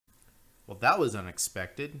Well, that was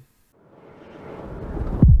unexpected.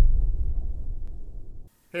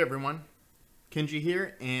 Hey everyone, Kenji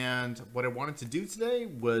here, and what I wanted to do today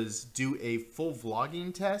was do a full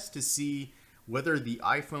vlogging test to see whether the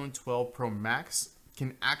iPhone 12 Pro Max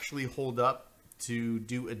can actually hold up to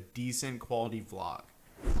do a decent quality vlog.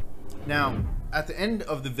 Now, at the end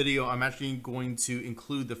of the video, I'm actually going to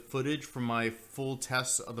include the footage from my full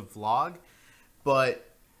test of the vlog,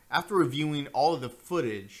 but after reviewing all of the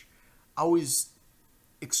footage, I was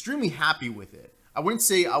extremely happy with it. I wouldn't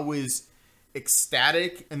say I was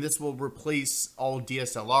ecstatic and this will replace all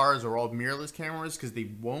DSLRs or all mirrorless cameras, because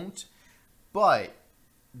they won't, but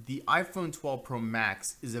the iPhone 12 Pro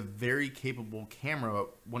Max is a very capable camera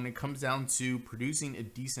when it comes down to producing a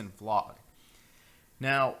decent vlog.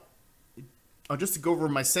 Now, just to go over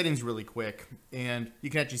my settings really quick, and you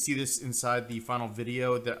can actually see this inside the final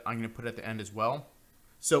video that I'm going to put at the end as well.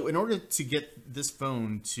 So in order to get this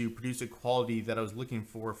phone to produce a quality that I was looking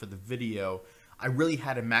for the video, I really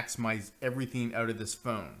had to maximize everything out of this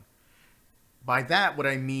phone. By that, what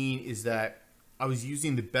I mean is that I was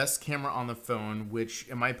using the best camera on the phone, which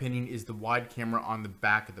in my opinion is the wide camera on the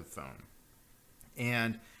back of the phone.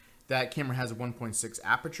 And that camera has a 1.6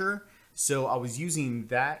 aperture. So I was using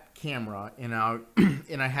that camera, and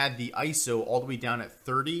I had the ISO all the way down at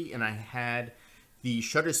 30, and I had the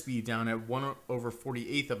shutter speed down at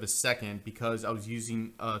 1/48 of a second, because I was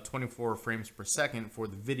using 24 frames per second for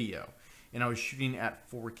the video, and I was shooting at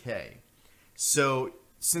 4K. So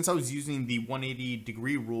since I was using the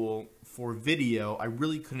 180-degree rule for video, I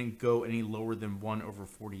really couldn't go any lower than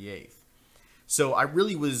 1/48. So I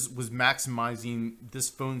really was maximizing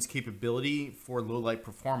this phone's capability for low light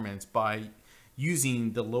performance by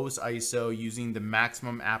using the lowest ISO, using the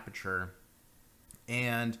maximum aperture,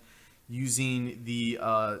 and using the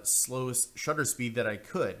slowest shutter speed that I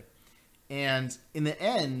could. And in the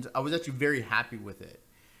end, I was actually very happy with it.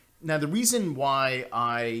 Now, the reason why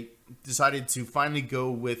I decided to finally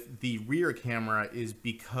go with the rear camera is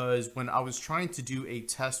because when I was trying to do a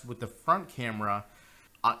test with the front camera,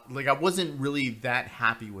 I wasn't really that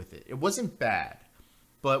happy with it. It wasn't bad,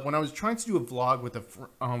 but when I was trying to do a vlog with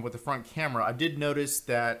the front camera, I did notice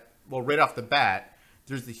that, well, right off the bat,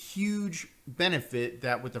 there's the huge benefit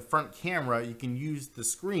that with the front camera, you can use the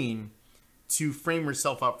screen to frame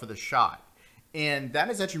yourself up for the shot. And that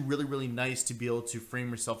is actually really, really nice to be able to frame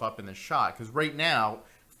yourself up in the shot. Because right now,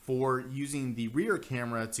 for using the rear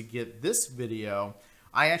camera to get this video,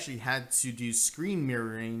 I actually had to do screen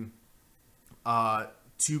mirroring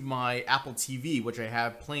to my Apple TV, which I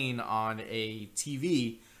have playing on a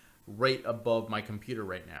TV right above my computer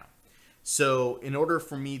right now. So in order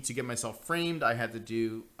for me to get myself framed, I had to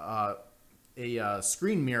do a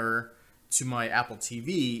screen mirror to my Apple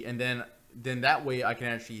TV, and then that way I can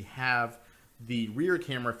actually have the rear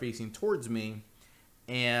camera facing towards me,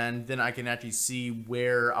 and then I can actually see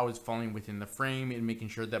where I was falling within the frame and making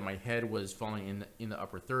sure that my head was falling in the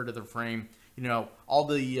upper third of the frame. You know, all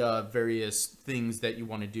the various things that you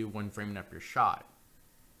want to do when framing up your shot.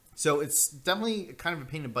 So it's definitely kind of a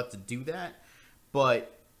pain in the butt to do that,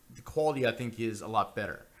 but the quality, I think, is a lot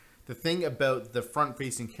better. The thing about the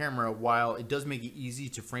front-facing camera, while it does make it easy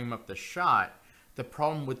to frame up the shot, the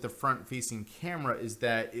problem with the front-facing camera is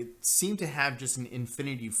that it seemed to have just an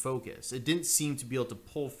infinity focus. It didn't seem to be able to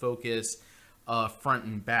pull focus front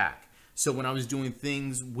and back. So when I was doing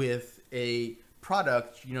things with a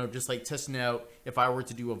product, you know, just like testing out if I were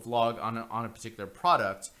to do a vlog on a particular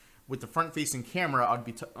product, with the front-facing camera,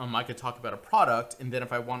 I could talk about a product, and then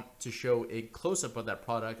if I want to show a close-up of that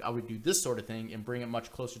product, I would do this sort of thing and bring it much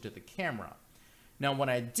closer to the camera. Now, when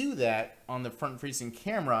I do that on the front-facing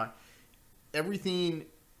camera, everything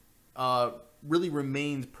really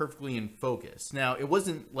remained perfectly in focus. Now, it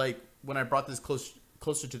wasn't like when I brought this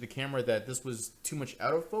closer to the camera that this was too much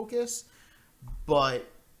out of focus, but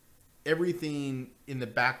everything in the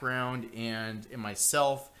background and in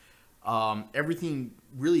myself, everything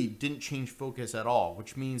really didn't change focus at all,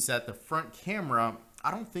 which means that the front camera,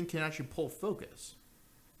 I don't think, can actually pull focus.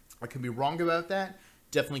 I could be wrong about that.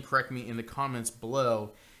 Definitely correct me in the comments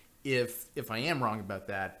below if I am wrong about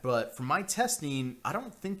that. But for my testing, I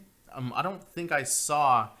don't think I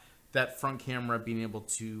saw that front camera being able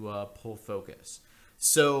to pull focus.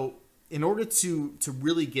 So in order to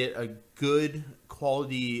really get a good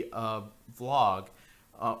quality vlog,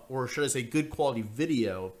 or should I say good quality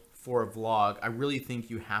video for a vlog, I really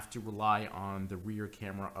think you have to rely on the rear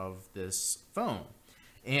camera of this phone.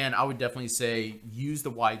 And I would definitely say use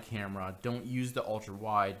the wide camera. Don't use the ultra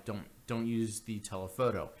wide. Don't use the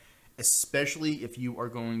telephoto, especially if you are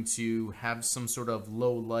going to have some sort of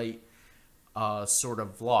low light sort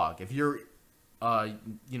of vlog. If you're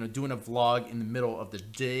doing a vlog in the middle of the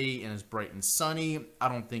day and it's bright and sunny, I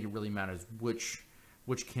don't think it really matters which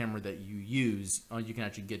camera that you use. You can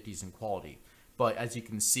actually get decent quality. But as you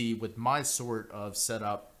can see with my sort of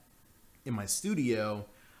setup in my studio,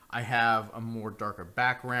 I have a more darker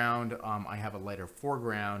background, I have a lighter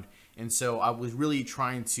foreground, and so I was really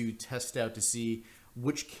trying to test out to see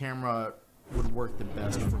which camera would work the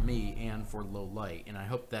best for me and for low light, and I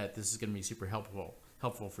hope that this is going to be super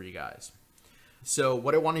helpful for you guys. So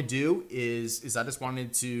what I want to do is I just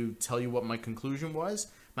wanted to tell you what my conclusion was.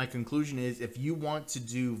 My conclusion is, if you want to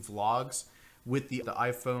do vlogs with the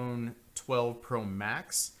iPhone 12 Pro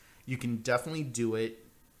Max, you can definitely do it.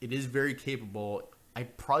 It is very capable. I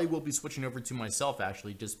probably will be switching over to myself,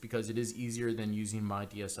 actually, just because it is easier than using my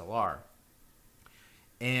DSLR.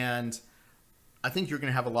 And I think you're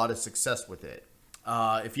going to have a lot of success with it.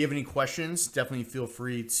 If you have any questions, definitely feel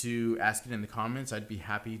free to ask it in the comments. I'd be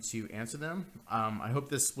happy to answer them. I hope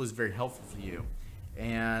this was very helpful for you.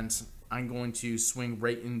 And I'm going to swing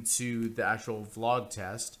right into the actual vlog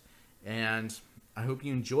test. And I hope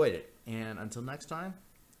you enjoyed it. And until next time,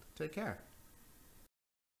 take care.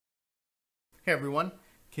 Hey everyone,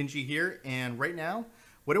 Kenji here, and right now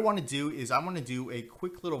what I want to do is I want to do a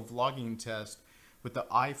quick little vlogging test with the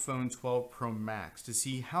iPhone 12 Pro Max to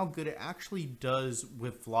see how good it actually does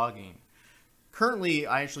with vlogging. Currently,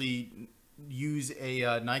 I actually use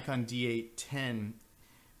a Nikon D810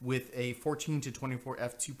 with a 14-24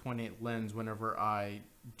 f2.8 lens whenever I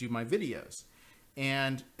do my videos.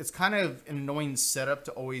 And it's kind of an annoying setup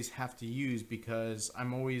to always have to use because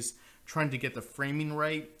I'm always trying to get the framing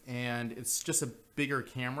right, and it's just a bigger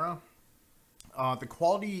camera. The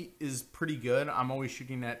quality is pretty good. I'm always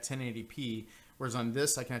shooting at 1080p, whereas on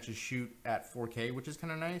this I can actually shoot at 4K, which is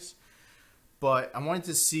kind of nice. But I wanted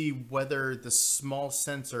to see whether the small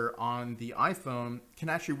sensor on the iPhone can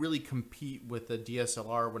actually really compete with the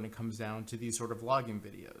DSLR when it comes down to these sort of vlogging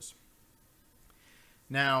videos.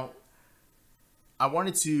 Now, I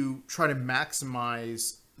wanted to try to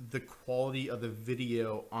maximize the quality of the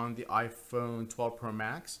video on the iPhone 12 Pro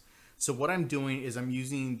Max. So what I'm doing is I'm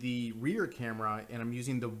using the rear camera and I'm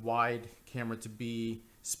using the wide camera to be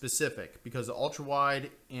specific, because the ultra wide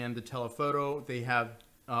and the telephoto, they have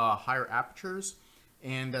higher apertures,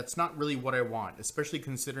 and that's not really what I want, especially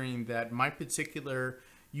considering that my particular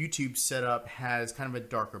YouTube setup has kind of a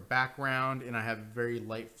darker background and I have a very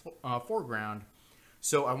light foreground.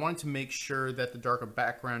 So I wanted to make sure that the darker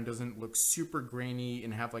background doesn't look super grainy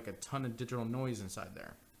and have like a ton of digital noise inside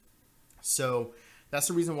there. So that's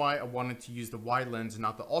the reason why I wanted to use the wide lens and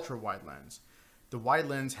not the ultra wide lens. The wide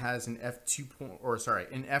lens has an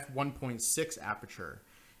f1.6 aperture,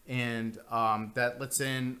 and that lets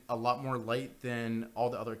in a lot more light than all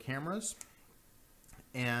the other cameras.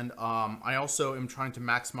 And I also am trying to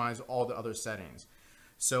maximize all the other settings.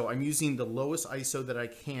 So I'm using the lowest ISO that I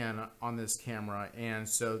can on this camera, and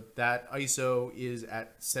so that ISO is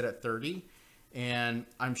set at 30, and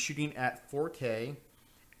I'm shooting at 4K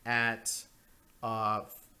at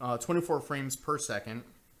 24 frames per second.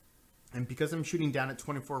 And because I'm shooting down at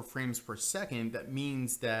 24 frames per second, that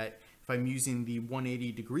means that if I'm using the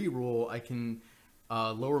 180-degree rule, I can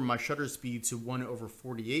lower my shutter speed to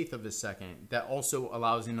 1/48 of a second. That also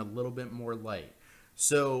allows in a little bit more light.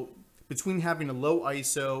 So between having a low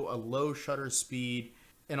ISO, a low shutter speed,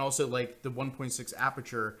 and also like the 1.6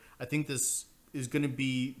 aperture, I think this is going to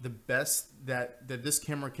be the best that this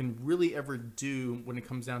camera can really ever do when it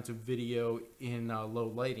comes down to video in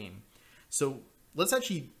low lighting. So let's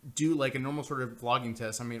actually do like a normal sort of vlogging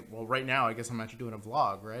test. I mean, well, right now I guess I'm actually doing a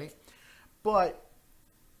vlog, right? But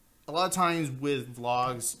a lot of times with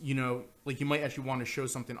vlogs, you know, like you might actually want to show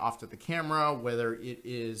something off to the camera, whether it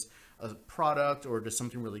is a product or just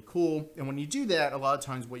something really cool. And when you do that, a lot of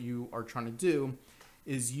times what you are trying to do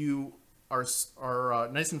is you are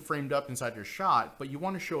nice and framed up inside your shot, but you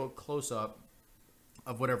want to show a close-up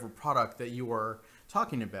of whatever product that you are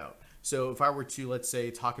talking about. So if I were to, let's say,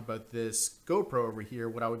 talk about this GoPro over here,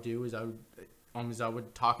 what I would do is I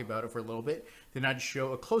would talk about it for a little bit, then I'd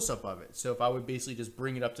show a close-up of it. So if I would basically just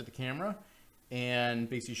bring it up to the camera and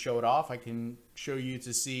basically show it off, I can show you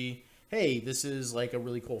to see, hey, this is like a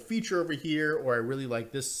really cool feature over here, or I really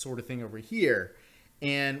like this sort of thing over here.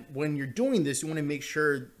 And when you're doing this, you want to make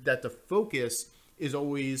sure that the focus is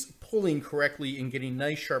always pulling correctly and getting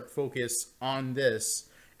nice sharp focus on this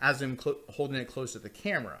as I'm holding it close to the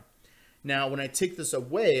camera. Now, when I take this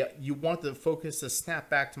away, you want the focus to snap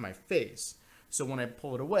back to my face. So when I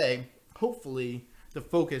pull it away, hopefully the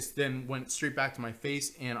focus then went straight back to my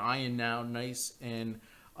face, and I am now nice and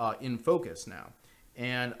in focus now.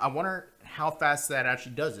 And I wonder how fast that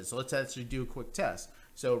actually does it. So let's actually do a quick test.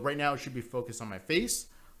 So right now it should be focused on my face.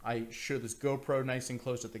 I show this GoPro nice and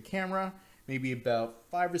close at the camera, maybe about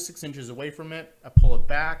 5 or 6 inches away from it. I pull it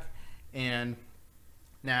back, and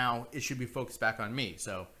now it should be focused back on me.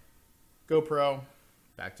 So GoPro,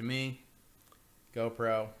 back to me,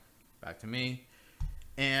 GoPro, back to me.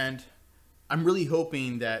 And I'm really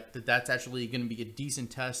hoping that that's actually going to be a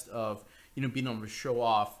decent test of, being able to show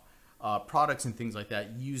off products and things like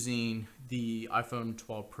that using the iPhone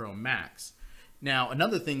 12 Pro Max. Now,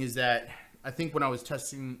 another thing is that I think when I was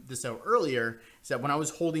testing this out earlier, is that when I was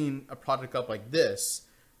holding a product up like this,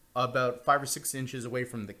 about 5 or 6 inches away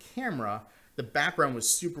from the camera, the background was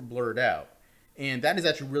super blurred out. And that is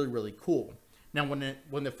actually really, really cool. Now,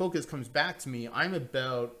 when the focus comes back to me, I'm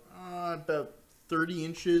about 30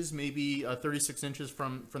 inches, maybe 36 inches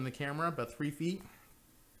from the camera, about 3 feet.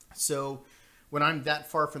 So when I'm that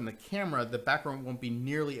far from the camera, the background won't be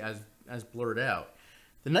nearly as blurred out.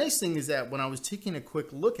 The nice thing is that when I was taking a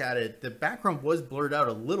quick look at it, the background was blurred out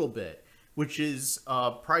a little bit, which is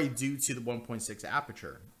probably due to the 1.6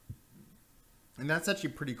 aperture. And that's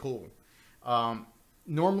actually pretty cool.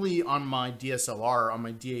 Normally on my DSLR, on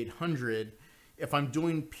my D800, if I'm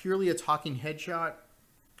doing purely a talking headshot,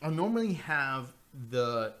 I'll normally have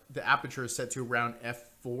the aperture set to around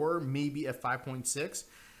f4, maybe f5.6.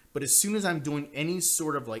 But as soon as I'm doing any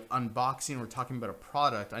sort of like unboxing or talking about a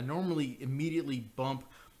product, I normally immediately bump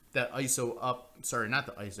that ISO up. Sorry, not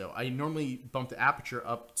the ISO. I normally bump the aperture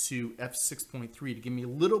up to f6.3 to give me a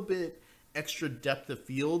little bit extra depth of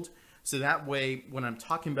field. So that way, when I'm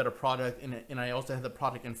talking about a product and I also have the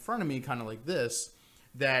product in front of me, kind of like this,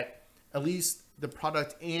 that at least the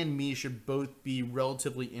product and me should both be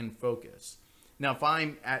relatively in focus. Now, if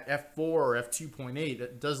I'm at f4 or f2.8,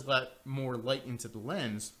 it does let more light into the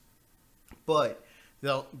lens, but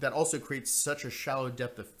that also creates such a shallow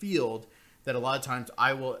depth of field that a lot of times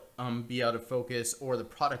I will be out of focus or the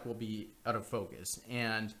product will be out of focus.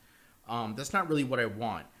 And that's not really what I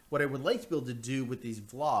want. What I would like to be able to do with these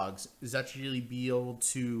vlogs is actually be able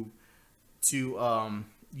to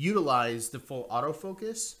utilize the full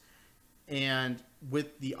autofocus. And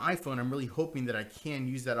with the iPhone, I'm really hoping that I can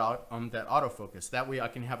use that autofocus. That way I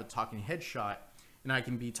can have a talking headshot and I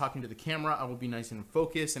can be talking to the camera. I will be nice and in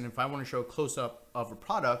focus. And if I want to show a close-up of a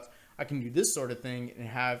product, I can do this sort of thing and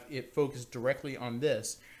have it focus directly on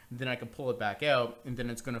this. And then I can pull it back out, and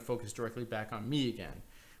then it's going to focus directly back on me again.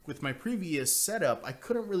 With my previous setup, I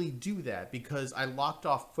couldn't really do that because I locked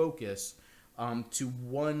off focus to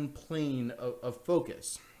one plane of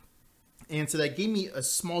focus. And so that gave me a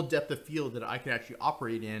small depth of field that I could actually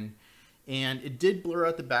operate in, and it did blur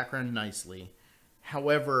out the background nicely.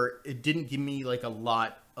 However, it didn't give me like a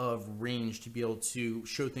lot of range to be able to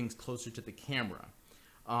show things closer to the camera.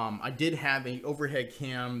 I did have an overhead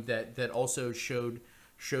cam that also showed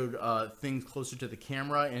things closer to the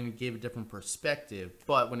camera and gave a different perspective.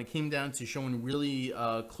 But when it came down to showing really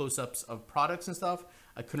close-ups of products and stuff,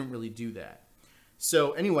 I couldn't really do that.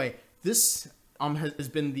 So anyway, this has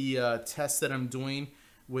been the test that I'm doing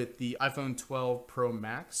with the iPhone 12 Pro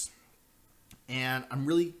Max. And I'm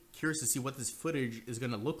really curious to see what this footage is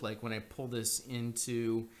going to look like when I pull this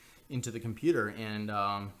into the computer and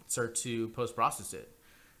start to post-process it.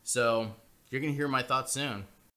 So you're going to hear my thoughts soon.